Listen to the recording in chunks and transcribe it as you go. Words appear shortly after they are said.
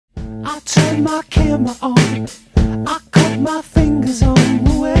I turned my camera on, I cut my fingers on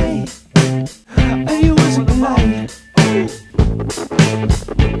the way, and it wasn't polite.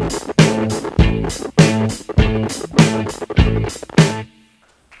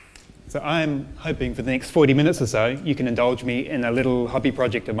 So I'm hoping for the next 40 minutes or so you can indulge me in a little hobby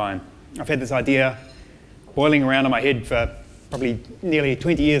project of mine. I've had this idea boiling around in my head for probably nearly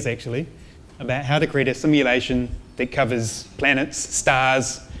 20 years actually, about how to create a simulation that covers planets,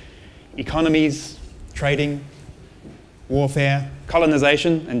 stars, economies, trading, warfare,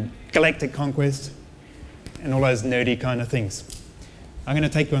 colonization and galactic conquest, and all those nerdy kind of things. I'm going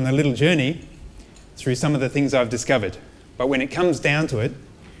to take you on a little journey through some of the things I've discovered. But when it comes down to it,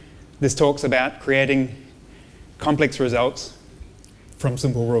 this talks about creating complex results from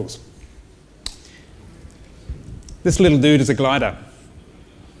simple rules. This little dude is a glider.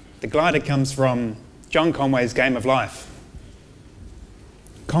 The glider comes from John Conway's Game of Life.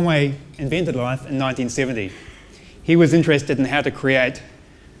 Conway invented life in 1970. He was interested in how to create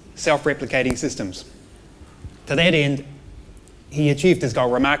self-replicating systems. To that end, he achieved his goal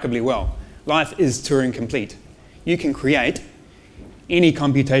remarkably well. Life is Turing complete. You can create any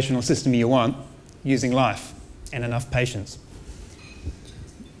computational system you want using life and enough patience.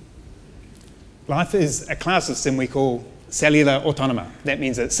 Life is a class of sim we call cellular autonoma. That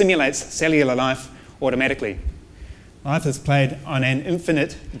means it simulates cellular life automatically. Life is played on an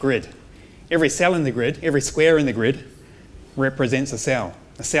infinite grid. Every cell in the grid, every square in the grid represents a cell.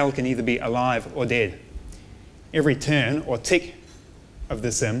 A cell can either be alive or dead. Every turn or tick of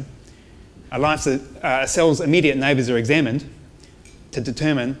the sim, a cell's immediate neighbours are examined to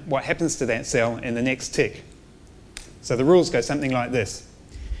determine what happens to that cell in the next tick. So the rules go something like this.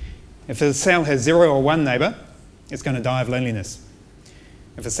 If a cell has 0 or 1 neighbour, it's going to die of loneliness.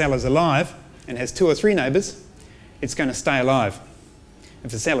 If a cell is alive and has 2 or 3 neighbours, it's going to stay alive.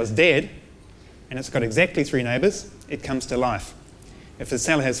 If a cell is dead and it's got exactly 3 neighbours, it comes to life. If a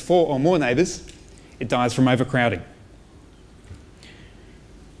cell has 4 or more neighbours, it dies from overcrowding.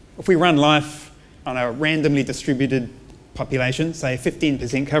 If we run life on a randomly distributed population, say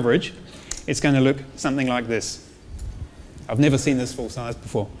 15% coverage, it's going to look something like this. I've never seen this full size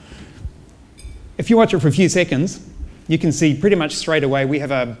before. If you watch it for a few seconds, you can see pretty much straight away we have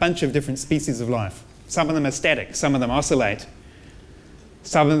a bunch of different species of life. Some of them are static, some of them oscillate.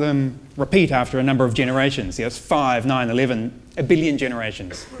 Some of them repeat after a number of generations. It's 5, 9, 11, a billion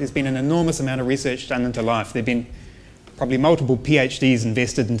generations. There's been an enormous amount of research done into life. There have been probably multiple PhDs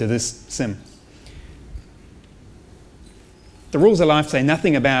invested into this sim. The rules of life say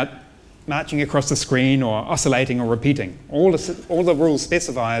nothing about marching across the screen or oscillating or repeating. All the rules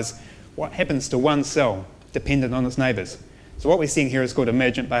specify is what happens to one cell dependent on its neighbours. So what we're seeing here is called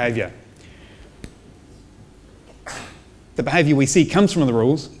emergent behaviour. The behaviour we see comes from the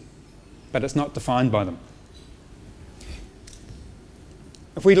rules, but it's not defined by them.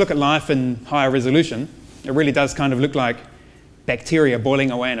 If we look at life in higher resolution, it really does kind of look like bacteria boiling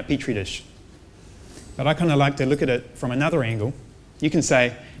away in a petri dish. But I kind of like to look at it from another angle. You can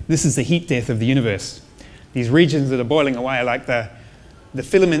say, this is the heat death of the universe. These regions that are boiling away are like the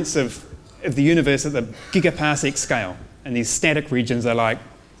filaments of the universe at the gigaparsec scale. And these static regions are like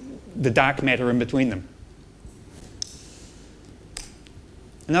the dark matter in between them.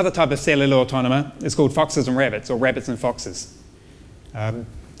 Another type of cellular autonoma is called foxes and rabbits, or rabbits and foxes.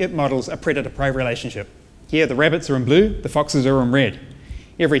 It models a predator-prey relationship. Here, the rabbits are in blue, the foxes are in red.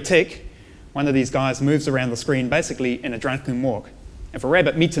 Every tick, one of these guys moves around the screen basically in a drunken walk. If a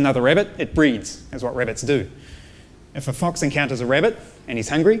rabbit meets another rabbit, it breeds, is what rabbits do. If a fox encounters a rabbit and he's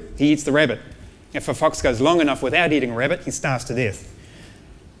hungry, he eats the rabbit. If a fox goes long enough without eating a rabbit, he starves to death.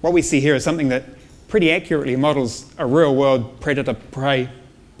 What we see here is something that pretty accurately models a real-world predator-prey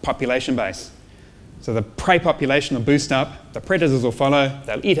population base. So the prey population will boost up, the predators will follow,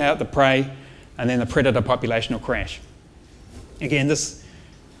 they'll eat out the prey, and then the predator population will crash. Again, this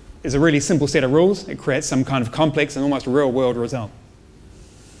is a really simple set of rules. It creates some kind of complex and almost real-world result.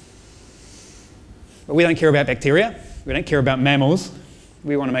 But we don't care about bacteria, we don't care about mammals,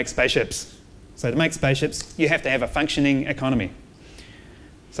 we want to make spaceships. So to make spaceships, you have to have a functioning economy.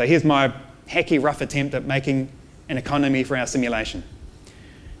 So here's my hacky, rough attempt at making an economy for our simulation.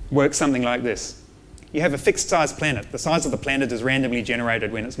 It works something like this. You have a fixed size planet. The size of the planet is randomly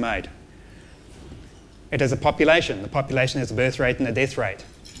generated when it's made. It has a population. The population has a birth rate and a death rate.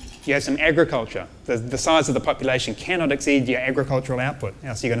 You have some agriculture. The size of the population cannot exceed your agricultural output,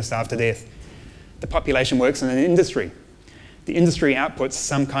 else you're going to starve to death. The population works in an industry. The industry outputs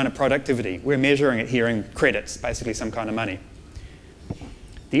some kind of productivity. We're measuring it here in credits, basically some kind of money.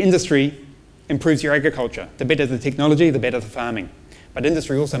 The industry improves your agriculture. The better the technology, the better the farming. But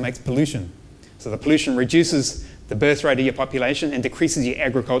industry also makes pollution. So the pollution reduces the birth rate of your population and decreases your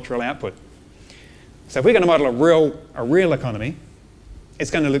agricultural output. So if we're going to model a real economy, it's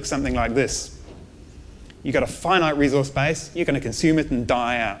going to look something like this. You've got a finite resource base, you're going to consume it and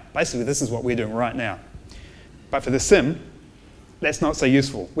die out. Basically, this is what we're doing right now. But for the sim, that's not so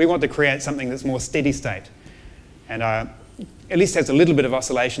useful. We want to create something that's more steady state and at least has a little bit of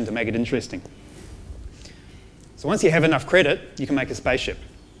oscillation to make it interesting. So once you have enough credit, you can make a spaceship.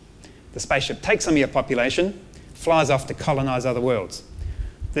 The spaceship takes some of your population, flies off to colonize other worlds.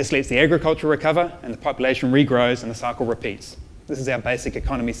 This lets the agriculture recover and the population regrows and the cycle repeats. This is our basic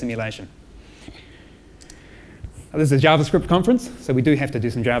economy simulation. This is a JavaScript conference, so we do have to do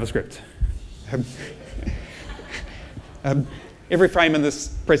some JavaScript. Every frame in this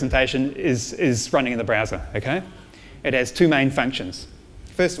presentation is running in the browser, okay? It has two main functions.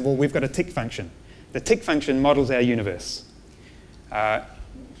 First of all, we've got a tick function. The tick function models our universe.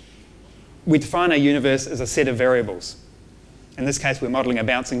 We define our universe as a set of variables. In this case, we're modeling a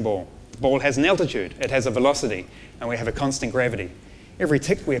bouncing ball. The ball has an altitude, it has a velocity, and we have a constant gravity. Every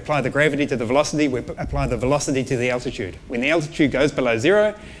tick, we apply the gravity to the velocity, we apply the velocity to the altitude. When the altitude goes below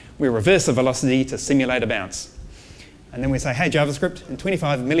 0, we reverse the velocity to simulate a bounce. And then we say, hey, JavaScript, in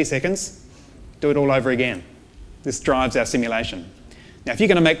 25 milliseconds, do it all over again. This drives our simulation. Now, if you're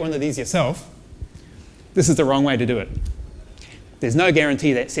going to make one of these yourself, this is the wrong way to do it. There's no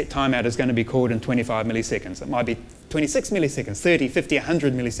guarantee that set timeout is going to be called in 25 milliseconds. It might be 26 milliseconds, 30, 50,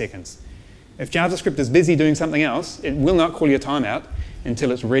 100 milliseconds. If JavaScript is busy doing something else, it will not call your timeout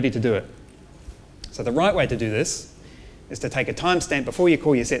until it's ready to do it. So the right way to do this is to take a timestamp before you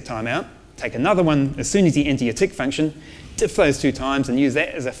call your set timeout, take another one as soon as you enter your tick function, diff those two times and use that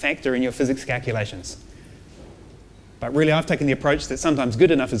as a factor in your physics calculations. But really, I've taken the approach that sometimes good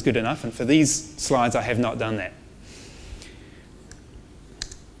enough is good enough, and for these slides, I have not done that.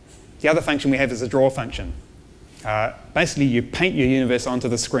 The other function we have is a draw function. Basically, you paint your universe onto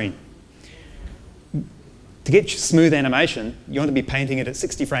the screen. To get smooth animation, you want to be painting it at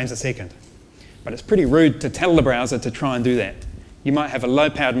 60 frames a second. But it's pretty rude to tell the browser to try and do that. You might have a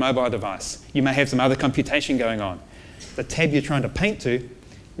low-powered mobile device. You may have some other computation going on. The tab you're trying to paint to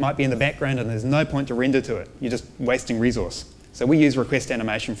might be in the background and there's no point to render to it. You're just wasting resource. So we use request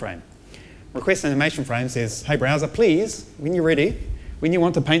animation frame. Request animation frame says, hey browser, please, when you're ready, when you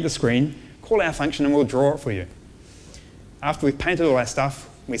want to paint the screen, call our function and we'll draw it for you. After we've painted all our stuff,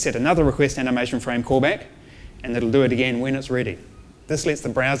 we set another request animation frame callback, and it'll do it again when it's ready. This lets the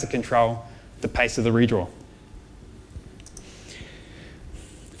browser control the pace of the redraw.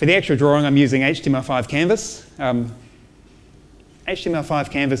 For the actual drawing, I'm using HTML5 canvas.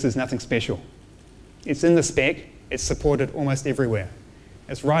 HTML5 canvas is nothing special. It's in the spec. It's supported almost everywhere.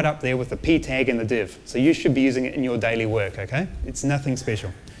 It's right up there with the p tag and the div. So you should be using it in your daily work, okay? It's nothing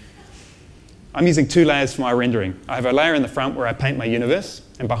special. I'm using two layers for my rendering. I have a layer in the front where I paint my universe,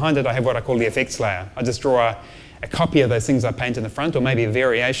 and behind it I have what I call the effects layer. I just draw a copy of those things I paint in the front, or maybe a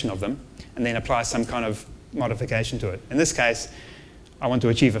variation of them, and then apply some kind of modification to it. In this case, I want to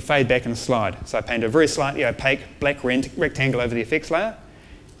achieve a fade back and a slide. So I paint a very slightly opaque black rectangle over the effects layer,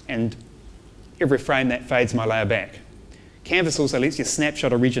 and every frame that fades my layer back. Canvas also lets you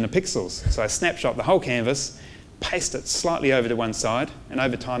snapshot a region of pixels. So I snapshot the whole canvas, paste it slightly over to one side, and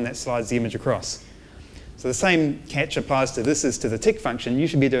over time that slides the image across. So the same catch applies to this as to the tick function. You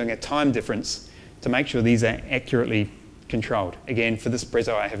should be doing a time difference to make sure these are accurately controlled. Again, for this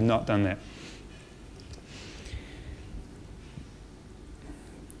Prezzo, I have not done that.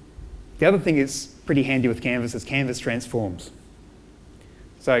 The other thing that's pretty handy with Canvas is Canvas transforms.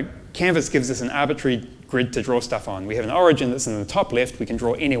 So Canvas gives us an arbitrary grid to draw stuff on. We have an origin that's in the top left. We can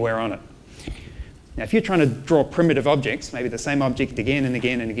draw anywhere on it. Now, if you're trying to draw primitive objects, maybe the same object again and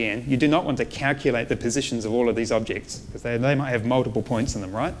again and again, you do not want to calculate the positions of all of these objects, because they might have multiple points in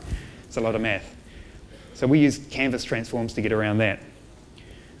them, right? It's a lot of math. So we use Canvas transforms to get around that.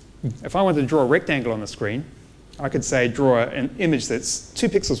 If I wanted to draw a rectangle on the screen, I could say draw an image that's 2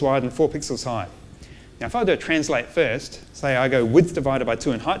 pixels wide and 4 pixels high. Now, if I do a translate first, say I go width divided by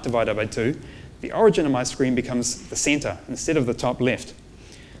 2 and height divided by 2, the origin of my screen becomes the center instead of the top left.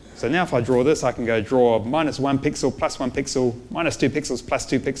 So now if I draw this, I can go draw -1 pixel, +1 pixel, -2 pixels,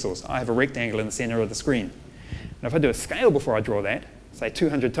 +2 pixels. I have a rectangle in the center of the screen. And if I do a scale before I draw that, say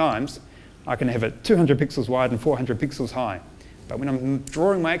 200 times, I can have it 200 pixels wide and 400 pixels high. But when I'm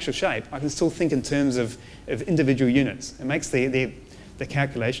drawing my actual shape, I can still think in terms of individual units. It makes the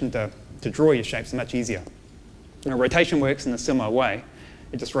calculation to draw your shapes much easier. Now, rotation works in a similar way.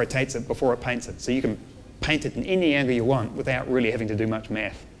 It just rotates it before it paints it. So you can paint it in any angle you want without really having to do much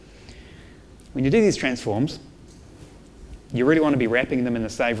math. When you do these transforms, you really want to be wrapping them in the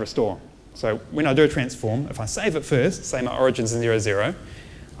save restore. So when I do a transform, if I save it first, say my origin's in 0, 0,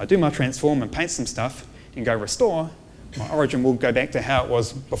 I do my transform and paint some stuff and go restore, my origin will go back to how it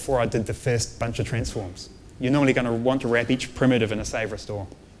was before I did the first bunch of transforms. You're normally going to want to wrap each primitive in a save restore.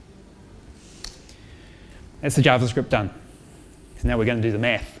 That's the JavaScript done. So now we're going to do the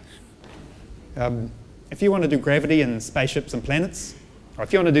math. If you want to do gravity and spaceships and planets, or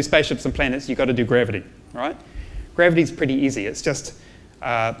if you want to do spaceships and planets, you've got to do gravity, right? Gravity is pretty easy. It's just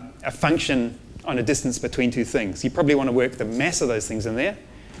a function on a distance between two things. You probably want to work the mass of those things in there.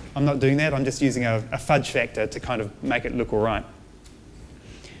 I'm not doing that. I'm just using a fudge factor to kind of make it look all right.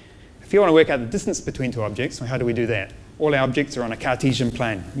 If you want to work out the distance between two objects, well, how do we do that? All our objects are on a Cartesian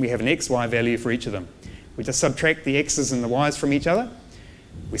plane. We have an x, y value for each of them. We just subtract the x's and the y's from each other.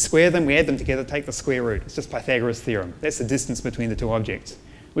 We square them, we add them together, take the square root. It's just Pythagoras' theorem. That's the distance between the two objects.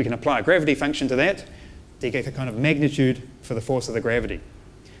 We can apply a gravity function to that to get a kind of magnitude for the force of the gravity.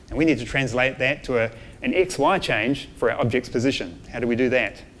 And we need to translate that to an xy change for our object's position. How do we do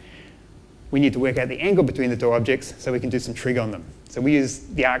that? We need to work out the angle between the two objects so we can do some trig on them. So we use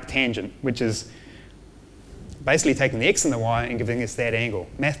the arctangent, which is basically taking the x and the y and giving us that angle.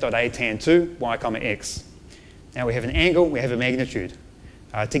 Math.a tan 2, y comma x. Now we have an angle, we have a magnitude.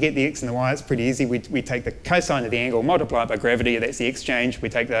 To get the x and the y, it's pretty easy. We take the cosine of the angle, multiply it by gravity, that's the x change. We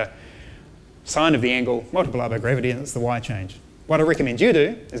take the sine of the angle, multiply by gravity, and it's the y change. What I recommend you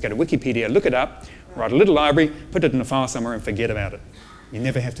do is go to Wikipedia, look it up, write a little library, put it in a file somewhere and forget about it. You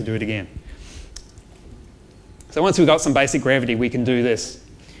never have to do it again. So once we've got some basic gravity, we can do this.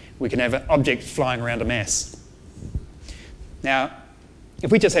 We can have an object flying around a mass. Now,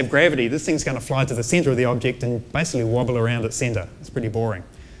 if we just have gravity, this thing's going to fly to the center of the object and basically wobble around its center. It's pretty boring.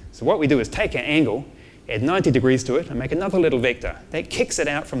 So what we do is take our angle, add 90 degrees to it, and make another little vector. That kicks it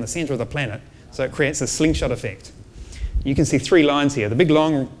out from the center of the planet, so it creates a slingshot effect. You can see 3 lines here. The big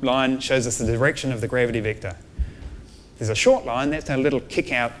long line shows us the direction of the gravity vector. There's a short line, that's our little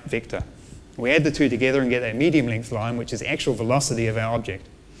kick-out vector. We add the two together and get that medium length line, which is the actual velocity of our object.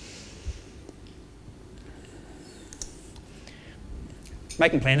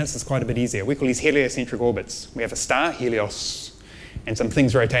 Making planets is quite a bit easier. We call these heliocentric orbits. We have a star, Helios, and some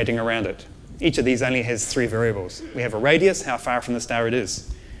things rotating around it. Each of these only has 3 variables. We have a radius, how far from the star it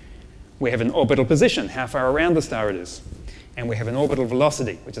is. We have an orbital position, how far around the star it is. And we have an orbital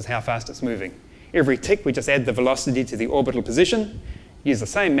velocity, which is how fast it's moving. Every tick, we just add the velocity to the orbital position, use the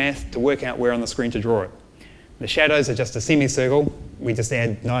same math to work out where on the screen to draw it. The shadows are just a semicircle. We just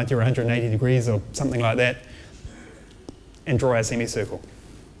add 90 or 180 degrees or something like that and draw our semicircle.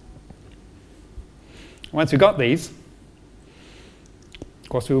 Once we've got these, of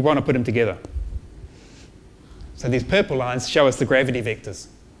course, we want to put them together. So these purple lines show us the gravity vectors.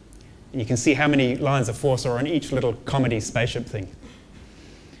 And you can see how many lines of force are on each little comedy spaceship thing.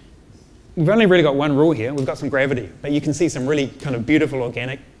 We've only really got one rule here. We've got some gravity, but you can see some really kind of beautiful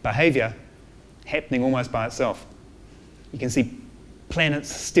organic behavior happening almost by itself. You can see planets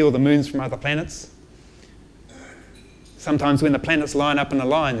steal the moons from other planets. Sometimes when the planets line up in a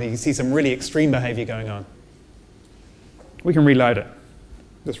line, you can see some really extreme behavior going on. We can reload it.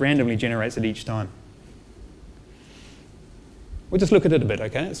 This randomly generates it each time. We'll just look at it a bit,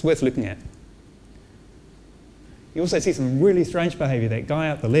 okay? It's worth looking at. You also see some really strange behavior. That guy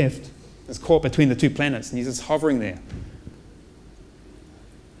out the left is caught between the 2 planets and he's just hovering there.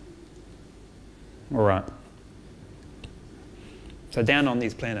 All right. So down on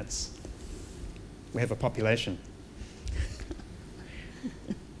these planets, we have a population.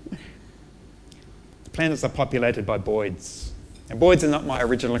 The planets are populated by Boids. And Boids are not my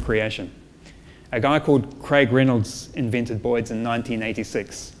original creation. A guy called Craig Reynolds invented Boids in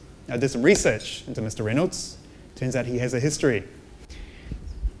 1986. I did some research into Mr. Reynolds. Turns out he has a history.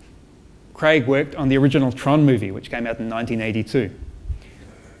 Craig worked on the original Tron movie, which came out in 1982.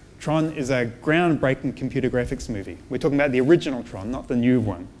 Tron is a groundbreaking computer graphics movie. We're talking about the original Tron, not the new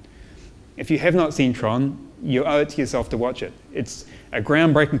one. If you have not seen Tron, you owe it to yourself to watch it. It's a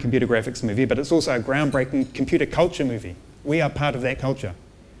groundbreaking computer graphics movie, but it's also a groundbreaking computer culture movie. We are part of that culture.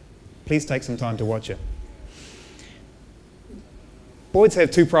 Please take some time to watch it. Boids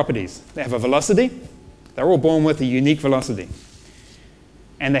have 2 properties. They have a velocity. They're all born with a unique velocity.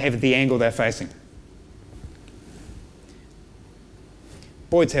 And they have the angle they're facing.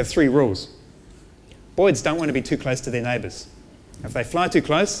 Boids have 3 rules. Boids don't want to be too close to their neighbours. If they fly too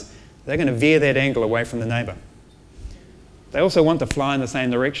close, they're going to veer that angle away from the neighbour. They also want to fly in the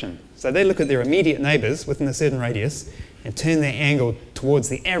same direction. So they look at their immediate neighbours within a certain radius and turn their angle towards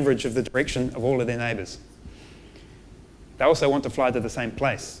the average of the direction of all of their neighbours. They also want to fly to the same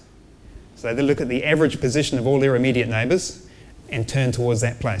place. So they look at the average position of all their immediate neighbours and turn towards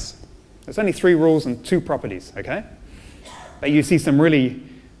that place. There's only 3 rules and 2 properties, okay? But you see some really,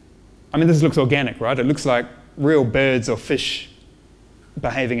 I mean, this looks organic, right? It looks like real birds or fish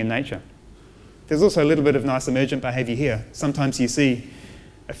behaving in nature. There's also a little bit of nice emergent behaviour here. Sometimes you see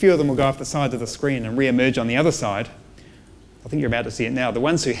a few of them will go off the side of the screen and re-emerge on the other side. I think you're about to see it now. The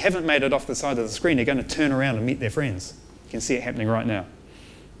ones who haven't made it off the side of the screen are going to turn around and meet their friends. You can see it happening right now.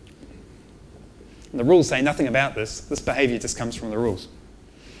 And the rules say nothing about this. This behaviour just comes from the rules.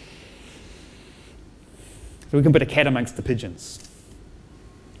 So we can put a cat amongst the pigeons.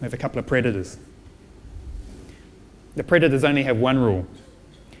 We have a couple of predators. The predators only have one rule.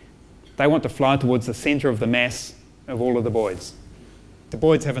 They want to fly towards the centre of the mass of all of the boids. The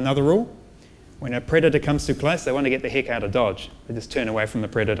boids have another rule. When a predator comes too close, they want to get the heck out of dodge. They just turn away from the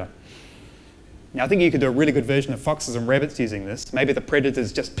predator. Now, I think you could do a really good version of foxes and rabbits using this. Maybe the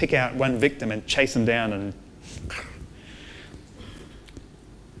predators just pick out one victim and chase them down. And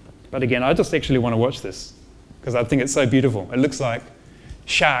But again, I just actually want to watch this because I think it's so beautiful. It looks like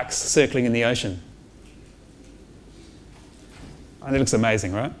sharks circling in the ocean. And it looks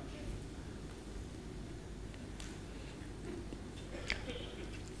amazing, right?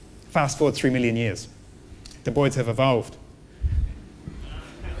 Fast forward 3 million years. The boids have evolved.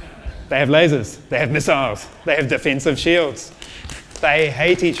 They have lasers, they have missiles, they have defensive shields. They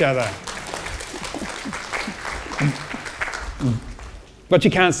hate each other. What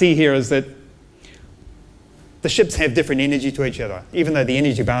you can't see here is that the ships have different energy to each other. Even though the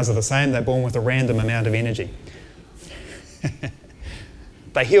energy bars are the same, they're born with a random amount of energy.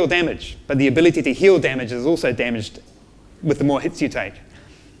 They heal damage, but the ability to heal damage is also damaged with the more hits you take.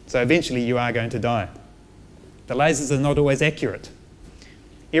 So eventually you are going to die. The lasers are not always accurate.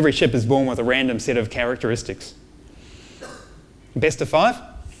 Every ship is born with a random set of characteristics. Best of 5?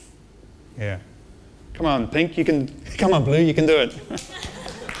 Yeah. Come on, Pink, you can, come on, Blue, you can do it.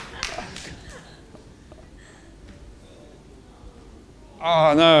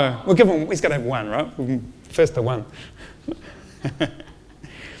 Oh no, we'll give him, he's got to have 1, right? First to 1.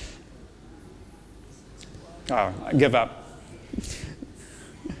 Oh, I give up.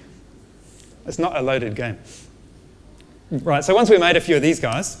 It's not a loaded game. Right, so once we made a few of these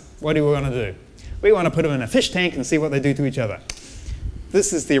guys, what do we want to do? We want to put them in a fish tank and see what they do to each other.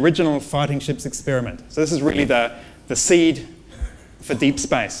 This is the original fighting ships experiment. So this is really the seed for deep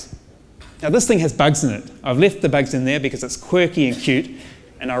space. Now this thing has bugs in it. I've left the bugs in there because it's quirky and cute,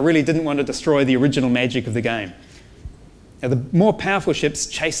 and I really didn't want to destroy the original magic of the game. Now the more powerful ships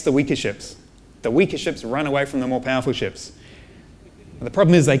chase the weaker ships. The weaker ships run away from the more powerful ships. The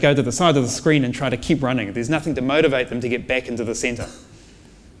problem is they go to the side of the screen and try to keep running. There's nothing to motivate them to get back into the centre.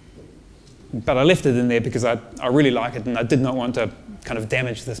 But I left it in there because I really like it and I did not want to kind of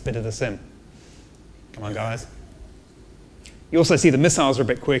damage this bit of the sim. Come on, guys. You also see the missiles are a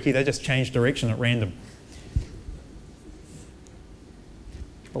bit quirky. They just change direction at random.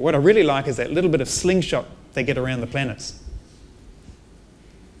 But what I really like is that little bit of slingshot they get around the planets.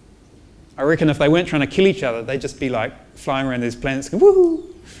 I reckon if they weren't trying to kill each other, they'd just be like flying around these planets going,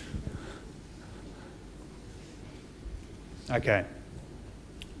 woohoo! Okay.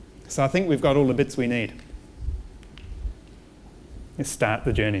 So I think we've got all the bits we need. Let's start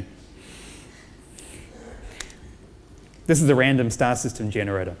the journey. This is a random star system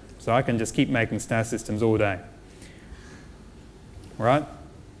generator. So I can just keep making star systems all day. Right?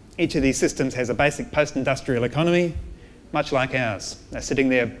 Each of these systems has a basic post-industrial economy, much like ours. They're sitting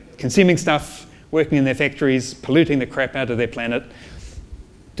there consuming stuff, working in their factories, polluting the crap out of their planet,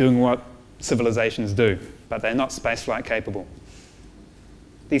 doing what civilizations do, but they're not spaceflight capable.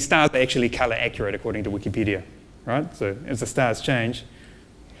 These stars are actually colour accurate according to Wikipedia, right? So as the stars change,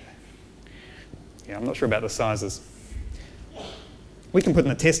 yeah, I'm not sure about the sizes. We can put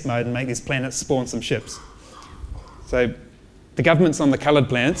in a test mode and make these planets spawn some ships. So the governments on the coloured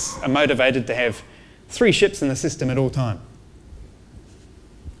planets are motivated to have 3 ships in the system at all time.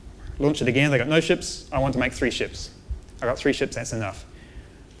 Launch it again, they got no ships, I want to make 3 ships. I got 3 ships, that's enough.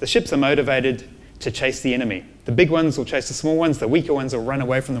 The ships are motivated to chase the enemy. The big ones will chase the small ones, the weaker ones will run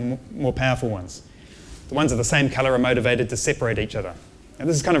away from the more powerful ones. The ones of the same colour are motivated to separate each other. Now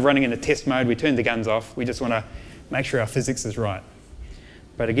this is kind of running in a test mode, we turn the guns off, we just want to make sure our physics is right.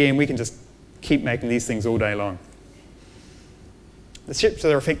 But again, we can just keep making these things all day long. The ships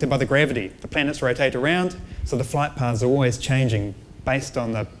are affected by the gravity. The planets rotate around, so the flight paths are always changing based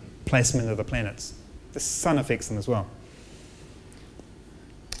on the placement of the planets. The sun affects them as well.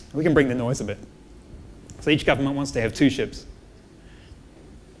 We can bring the noise a bit. So each government wants to have 2 ships.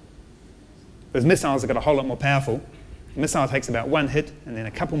 Those missiles have got a whole lot more powerful, A missile takes about one hit and then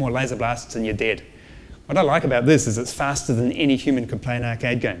a couple more laser blasts and you're dead. What I like about this is it's faster than any human could play an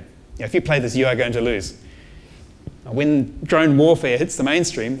arcade game. If you play this, you are going to lose. When drone warfare hits the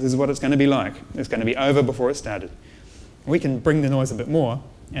mainstream, this is what it's going to be like. It's going to be over before it started. We can bring the noise a bit more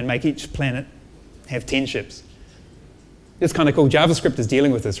and make each planet have 10 ships. It's kind of cool. JavaScript is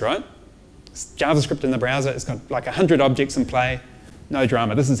dealing with this, right? It's JavaScript in the browser. It's got like 100 objects in play. No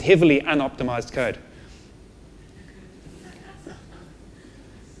drama. This is heavily unoptimized code.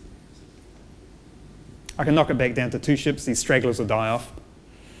 I can knock it back down to 2 ships. These stragglers will die off.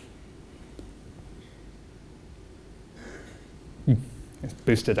 Let's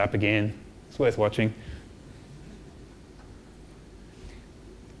boost it up again. It's worth watching.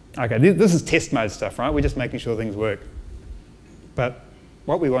 Okay, this is test mode stuff, right? We're just making sure things work. But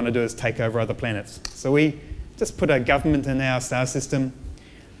what we want to do is take over other planets. So we just put a government in our star system,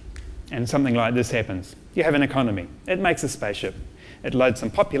 and something like this happens. You have an economy. It makes a spaceship. It loads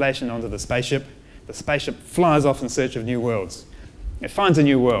some population onto the spaceship. The spaceship flies off in search of new worlds. It finds a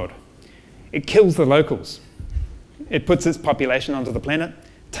new world. It kills the locals. It puts its population onto the planet,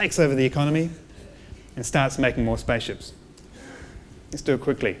 takes over the economy, and starts making more spaceships. Let's do it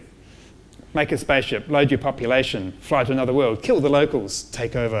quickly. Make a spaceship, load your population, fly to another world, kill the locals,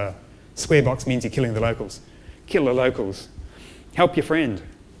 take over. Square box means you're killing the locals. Kill the locals. Help your friend.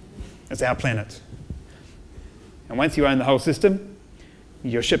 It's our planet. And once you own the whole system,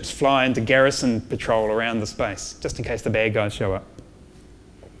 your ships fly into garrison patrol around the space, just in case the bad guys show up.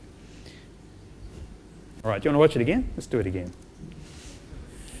 All right, do you want to watch it again? Let's do it again.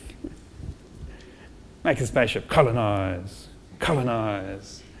 Make a spaceship, colonize,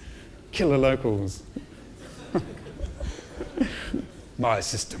 colonize, kill the locals. My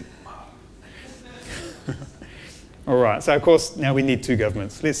system. All right, so of course now we need 2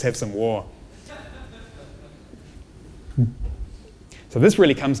 governments. Let's have some war. So this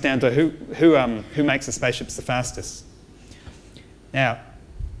really comes down to who makes the spaceships the fastest. Now,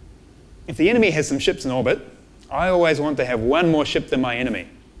 if the enemy has some ships in orbit, I always want to have 1 more ship than my enemy,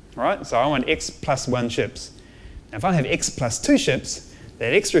 right? So I want X plus 1 ships. Now, if I have X plus 2 ships,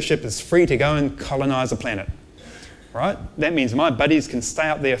 that extra ship is free to go and colonize a planet, right? That means my buddies can stay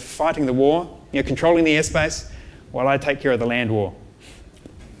up there fighting the war, controlling the airspace, while I take care of the land war.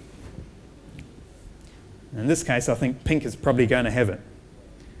 In this case, I think pink is probably going to have it.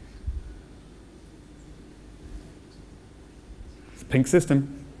 It's a pink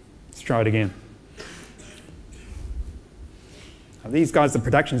system. Let's try it again. Now, these guys, the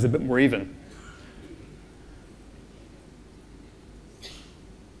production is a bit more even.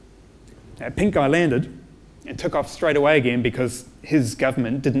 Now, pink guy landed and took off straight away again because his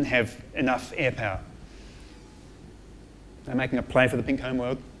government didn't have enough air power. They're making a play for the pink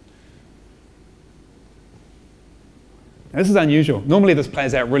homeworld. Now, this is unusual. Normally this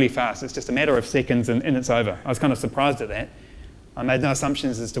plays out really fast. It's just a matter of seconds and it's over. I was kind of surprised at that. I made no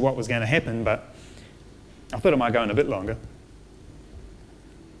assumptions as to what was going to happen, but I thought it might go on a bit longer.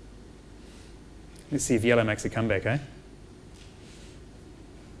 Let's see if yellow makes a comeback, eh?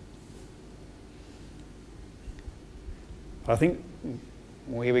 I think,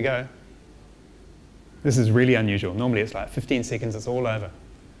 well, here we go. This is really unusual. Normally it's like 15 seconds, it's all over.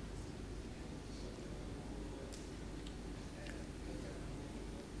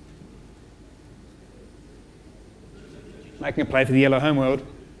 Making a play for the yellow homeworld.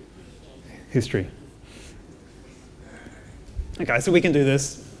 History. Okay, so we can do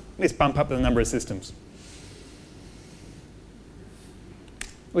this. Let's bump up the number of systems.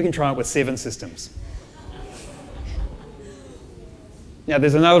 We can try it with 7 systems. Now,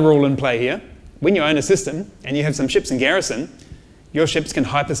 there's another rule in play here. When you own a system and you have some ships in garrison, your ships can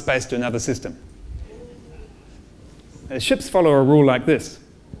hyperspace to another system. The ships follow a rule like this.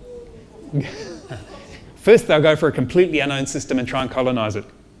 First, they'll go for a completely unknown system and try and colonize it.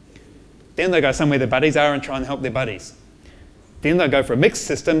 Then they'll go somewhere their buddies are and try and help their buddies. Then they'll go for a mixed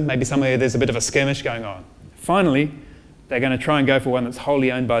system, maybe somewhere there's a bit of a skirmish going on. Finally, they're going to try and go for one that's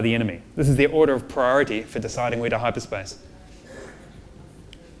wholly owned by the enemy. This is their order of priority for deciding where to hyperspace.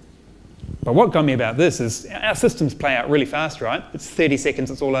 But what got me about this is our systems play out really fast, right? It's 30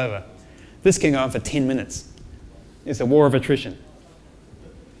 seconds, it's all over. This can go on for 10 minutes. It's a war of attrition.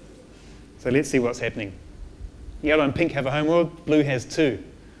 So let's see what's happening. Yellow and pink have a homeworld, blue has 2.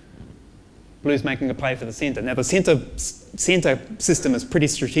 Blue's making a play for the center. Now the center system is pretty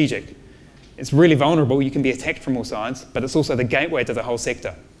strategic. It's really vulnerable, you can be attacked from all sides, but it's also the gateway to the whole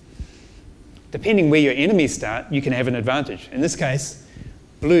sector. Depending where your enemies start, you can have an advantage. In this case,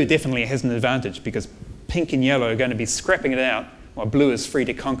 blue definitely has an advantage because pink and yellow are going to be scrapping it out while blue is free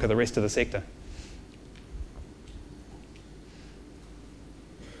to conquer the rest of the sector.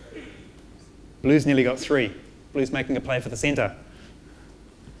 Blue's nearly got 3. Blue's making a play for the center.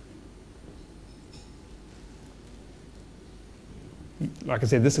 Like I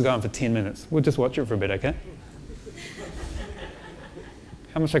said, this will go on for 10 minutes. We'll just watch it for a bit, okay?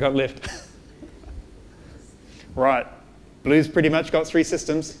 How much I got left? Right. Blue's pretty much got 3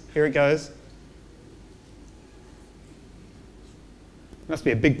 systems. Here it goes. Must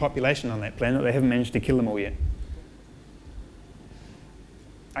be a big population on that planet. They haven't managed to kill them all yet.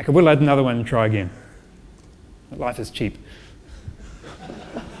 I will add another one and try again. Life is cheap.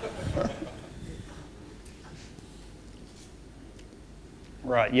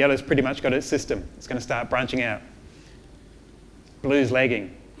 Right, yellow's pretty much got its system. It's going to start branching out. Blue's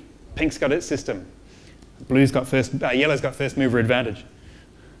lagging. Pink's got its system. Yellow's got first mover advantage.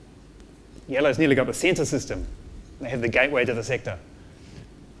 Yellow's nearly got the center system. They have the gateway to the sector.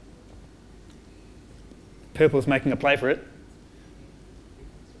 Purple's making a play for it.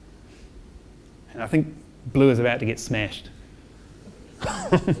 And I think blue is about to get smashed.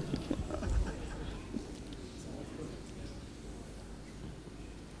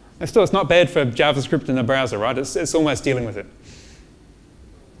 Still, it's not bad for JavaScript in a browser, right? It's almost dealing with it.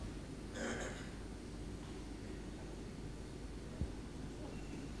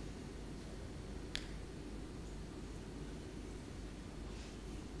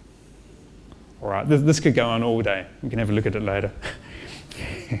 All right, this could go on all day. We can have a look at it later.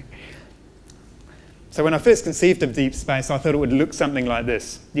 So when I first conceived of deep space, I thought it would look something like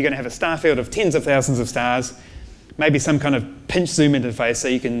this. You're going to have a star field of tens of thousands of stars, maybe some kind of pinch zoom interface so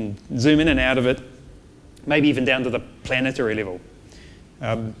you can zoom in and out of it, maybe even down to the planetary level.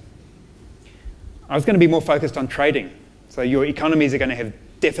 I was going to be more focused on trading. So your economies are going to have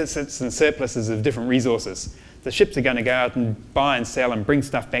deficits and surpluses of different resources. The ships are going to go out and buy and sell and bring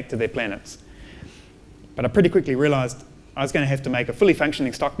stuff back to their planets. But I pretty quickly realized I was going to have to make a fully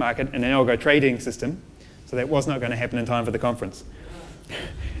functioning stock market and an algo trading system, so that was not going to happen in time for the conference.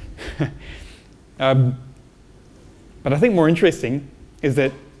 But I think more interesting is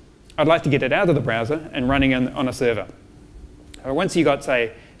that I'd like to get it out of the browser and running on a server. Once you got,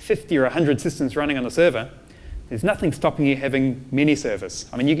 say, 50 or 100 systems running on a server, there's nothing stopping you having many servers.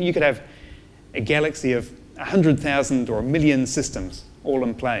 I mean, you could have a galaxy of 100,000 or 1 million systems all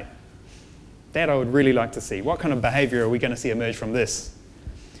in play. That I would really like to see. What kind of behavior are we going to see emerge from this?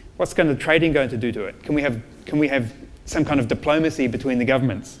 What's kind of trading going to do to it? Can we have some kind of diplomacy between the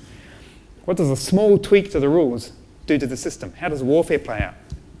governments? What does a small tweak to the rules do to the system? How does warfare play out?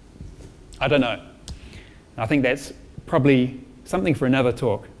 I don't know. I think that's probably something for another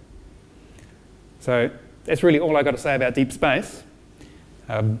talk. So that's really all I've got to say about deep space.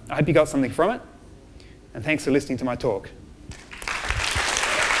 I hope you got something from it, and thanks for listening to my talk.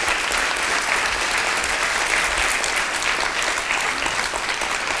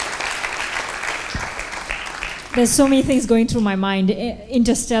 There's so many things going through my mind.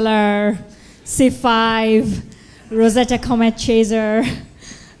 Interstellar, Civ 5, Rosetta Comet Chaser.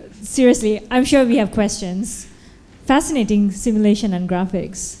 Seriously, I'm sure we have questions. Fascinating simulation and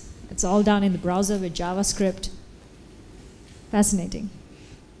graphics. It's all done in the browser with JavaScript. Fascinating.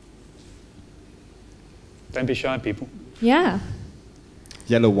 Don't be shy, people. Yeah.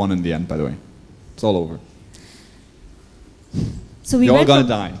 Yellow won in the end, by the way. It's all over. So we You're all went gonna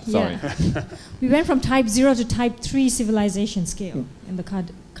die, sorry. Yeah. We went from type 0 to type 3 civilization scale in the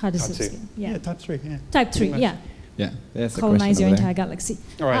Cardassian scale. Yeah, type 3, yeah. Type 3, yeah. Yeah, there's a Colonize question your over there. entire galaxy.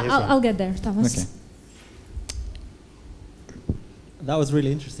 All right, I'll get there, Thomas. Okay. That was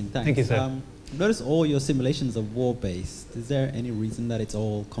really interesting, thanks. Thank you, sir. Notice all your simulations are war-based. Is there any reason that it's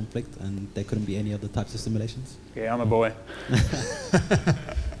all conflict and there couldn't be any other types of simulations? Yeah, I'm a boy.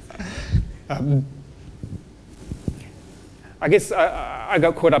 I guess I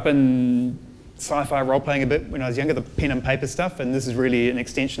got caught up in sci-fi role-playing a bit when I was younger, the pen and paper stuff, and this is really an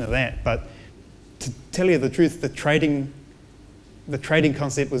extension of that. But to tell you the truth, the trading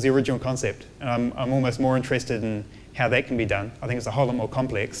concept was the original concept. And I'm almost more interested in how that can be done. I think it's a whole lot more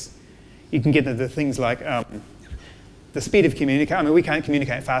complex. You can get into things like the speed of communication. I mean, we can't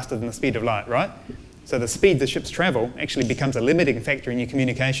communicate faster than the speed of light, right? So the speed the ships travel actually becomes a limiting factor in your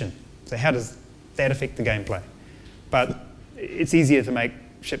communication. So how does that affect the gameplay? But it's easier to make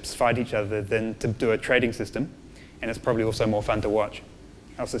ships fight each other than to do a trading system, and it's probably also more fun to watch.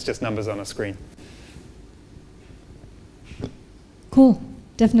 Else it's just numbers on a screen. Cool.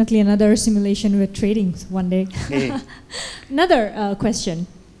 Definitely another simulation with trading one day. Yeah. Another question.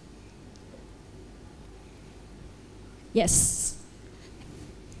 Yes.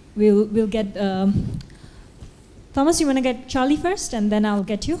 We'll get Thomas. You want to get Charlie first, and then I'll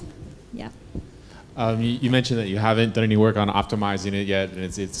get you. Yeah. You mentioned that you haven't done any work on optimizing it yet,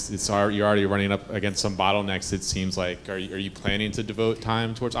 and you're already running up against some bottlenecks. It seems like. Are you planning to devote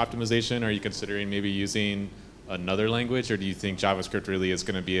time towards optimization? Are you considering maybe using another language, or do you think JavaScript really is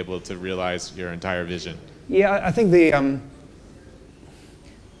going to be able to realize your entire vision? Yeah, I think the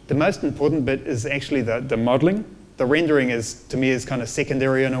most important bit is actually the modeling. The rendering to me is kind of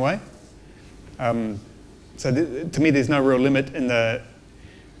secondary in a way. So to me, there's no real limit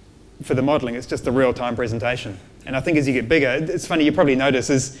for the modeling. It's just the real-time presentation. And I think as you get bigger, it's funny, you probably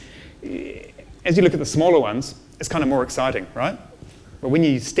notice as you look at the smaller ones, it's kind of more exciting, right? But when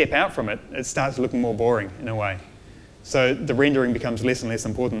you step out from it, it starts looking more boring in a way. So the rendering becomes less and less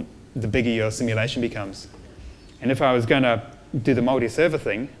important the bigger your simulation becomes. And if I was going to do the multi-server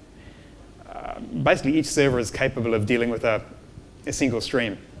thing, basically each server is capable of dealing with a single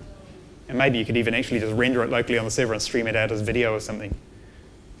stream. And maybe you could even actually just render it locally on the server and stream it out as video or something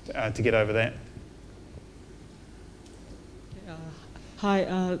to get over that.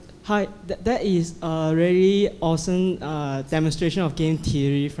 Hi. That is a really awesome demonstration of game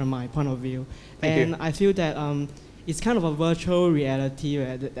theory from my point of view. Thank you. I feel that it's kind of a virtual reality,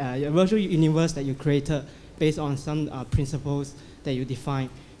 where a virtual universe that you created based on some principles that you define.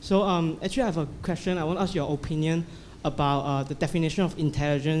 So actually I have a question. I want to ask your opinion about the definition of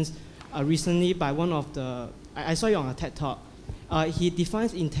intelligence recently by one of the, I saw you on a TED Talk. He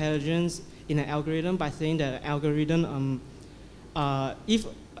defines intelligence in an algorithm by saying that an algorithm, in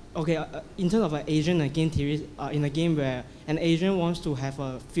terms of an agent and game theory, in a game where an agent wants to have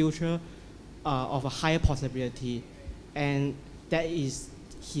a future of a higher possibility, and that is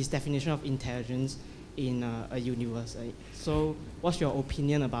his definition of intelligence in a universe. So what's your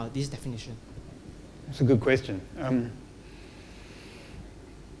opinion about this definition? That's a good question.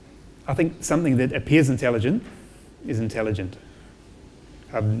 I think something that appears intelligent is intelligent.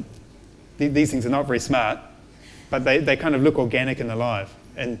 These things are not very smart, but they kind of look organic and alive.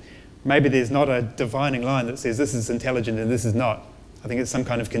 And maybe there's not a defining line that says this is intelligent and this is not. I think it's some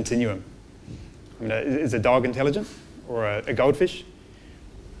kind of continuum. I mean, is a dog intelligent or a goldfish?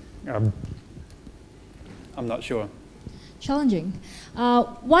 I'm not sure. Challenging.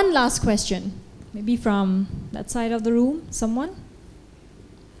 One last question, maybe from that side of the room, someone?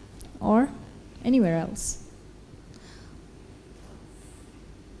 Or anywhere else?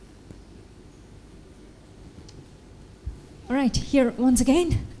 All right, here once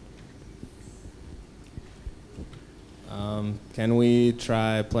again. Can we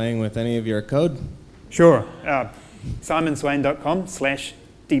try playing with any of your code? Sure.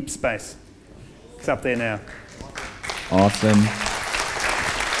 simonswain.com/deepspace. It's up there now. Awesome.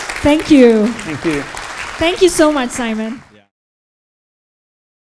 Thank you. Thank you. Thank you so much, Simon.